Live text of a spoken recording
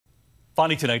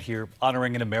Finally tonight here,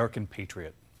 honoring an American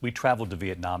patriot. We traveled to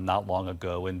Vietnam not long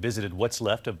ago and visited what's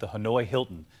left of the Hanoi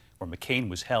Hilton, where McCain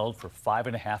was held for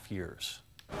 5.5 years.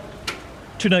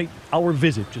 Tonight, our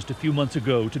visit just a few months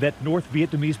ago to that North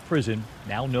Vietnamese prison,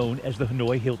 now known as the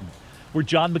Hanoi Hilton, where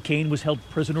John McCain was held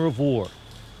prisoner of war.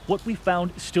 What we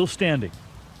found still standing,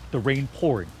 the rain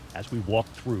pouring as we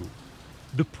walked through.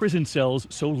 The prison cells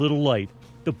so little light,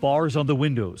 the bars on the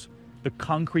windows, the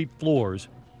concrete floors,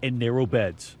 and narrow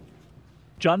beds.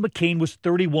 John McCain was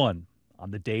 31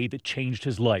 on the day that changed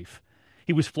his life.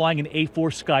 He was flying an A-4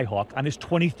 Skyhawk on his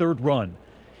 23rd run.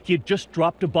 He had just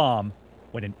dropped a bomb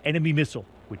when an enemy missile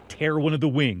would tear one of the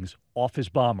wings off his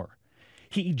bomber.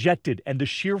 He ejected, and the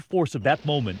sheer force of that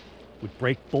moment would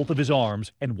break both of his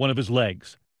arms and one of his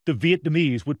legs. The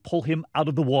Vietnamese would pull him out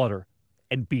of the water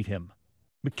and beat him.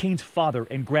 McCain's father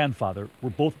and grandfather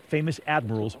were both famous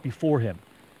admirals before him,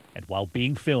 and while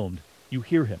being filmed, you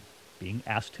hear him being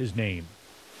asked his name.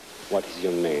 What is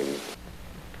your name?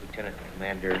 Lieutenant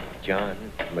Commander John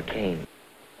McCain.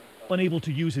 Unable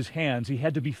to use his hands, he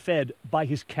had to be fed by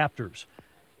his captors.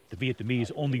 The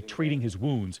Vietnamese only treating his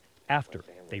wounds after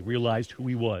they realized who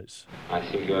he was. I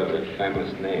think you have a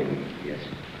famous name. Yes.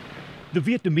 The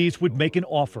Vietnamese would make an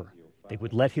offer. They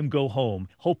would let him go home,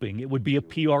 hoping it would be a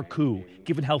PR coup,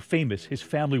 given how famous his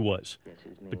family was.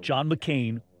 But John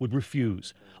McCain would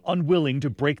refuse, unwilling to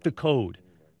break the code.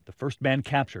 The first man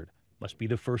captured must be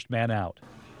the first man out.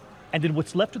 And in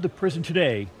what's left of the prison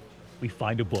today, we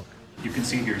find a book. You can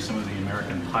see here some of the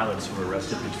American pilots who were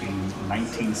arrested between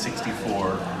 1964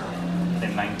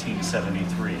 and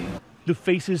 1973. The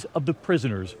faces of the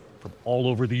prisoners from all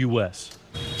over the U.S.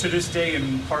 To this day,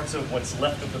 in parts of what's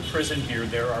left of the prison here,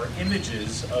 there are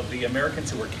images of the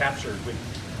Americans who were captured with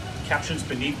captions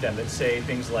beneath them that say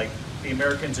things like, "The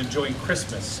Americans enjoying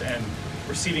Christmas," and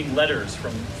receiving letters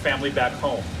from family back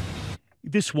home.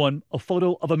 This one, a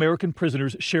photo of American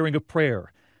prisoners sharing a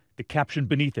prayer. The caption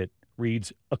beneath it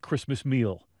reads, "A Christmas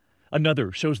meal."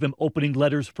 Another shows them opening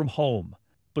letters from home.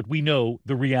 But we know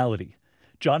the reality.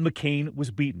 John McCain was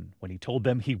beaten when he told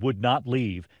them he would not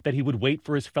leave, that he would wait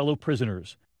for his fellow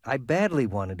prisoners. I badly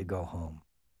wanted to go home.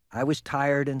 I was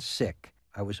tired and sick.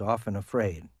 I was often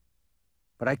afraid.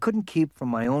 But I couldn't keep from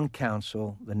my own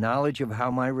counsel the knowledge of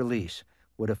how my release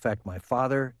would affect my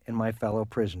father and my fellow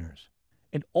prisoners.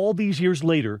 And all these years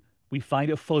later, we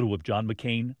find a photo of John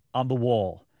McCain on the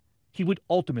wall. He would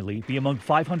ultimately be among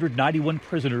 591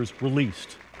 prisoners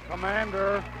released.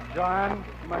 Commander John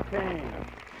McCain.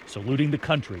 Saluting the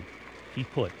country he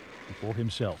put before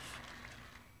himself.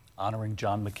 Honoring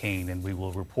John McCain, and we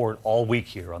will report all week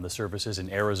here on the services in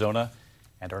Arizona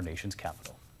and our nation's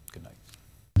capital. Good night.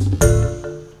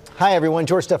 Hi everyone,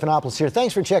 George Stephanopoulos here.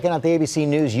 Thanks for checking out the ABC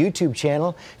News YouTube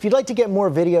channel. If you'd like to get more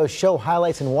videos, show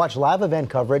highlights, and watch live event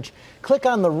coverage, click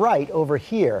on the right over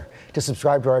here to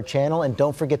subscribe to our channel, and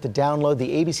don't forget to download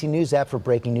the ABC News app for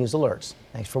breaking news alerts.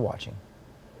 Thanks for watching.